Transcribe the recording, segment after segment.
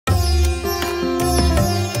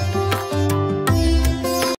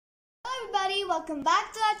welcome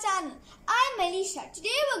back to our channel. I'm Melisha. Today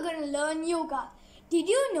we're going to learn yoga. Did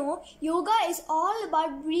you know yoga is all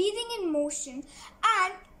about breathing in motion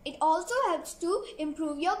and it also helps to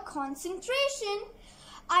improve your concentration?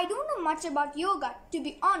 I don't know much about yoga, to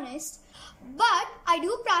be honest, but I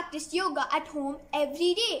do practice yoga at home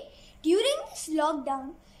every day. During this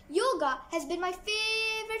lockdown, yoga has been my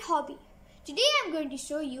favorite hobby. Today I'm going to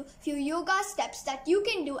show you a few yoga steps that you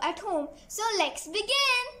can do at home. So let's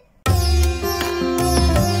begin!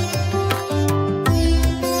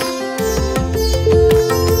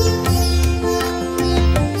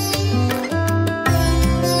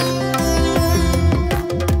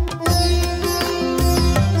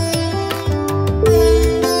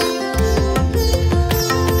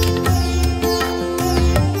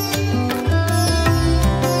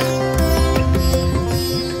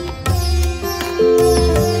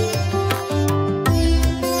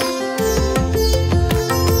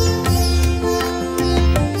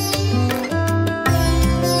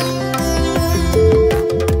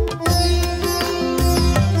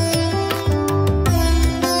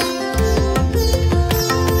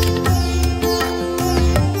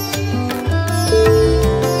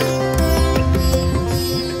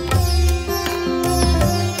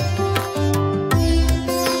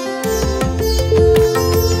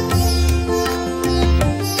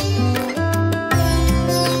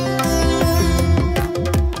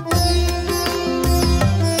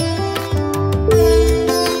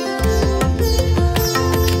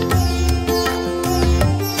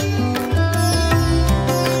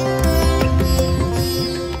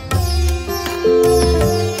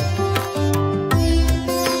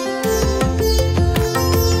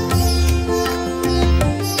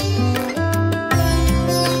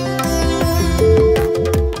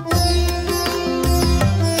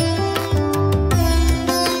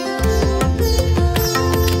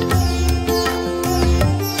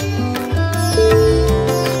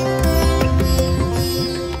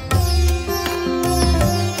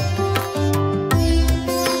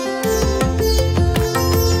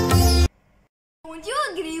 Don't you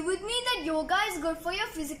agree with me that yoga is good for your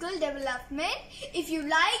physical development? If you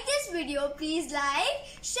like this video, please like,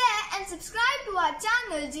 share and subscribe to our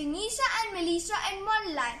channel Melisha and Melisha in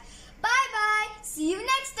one line. Bye bye.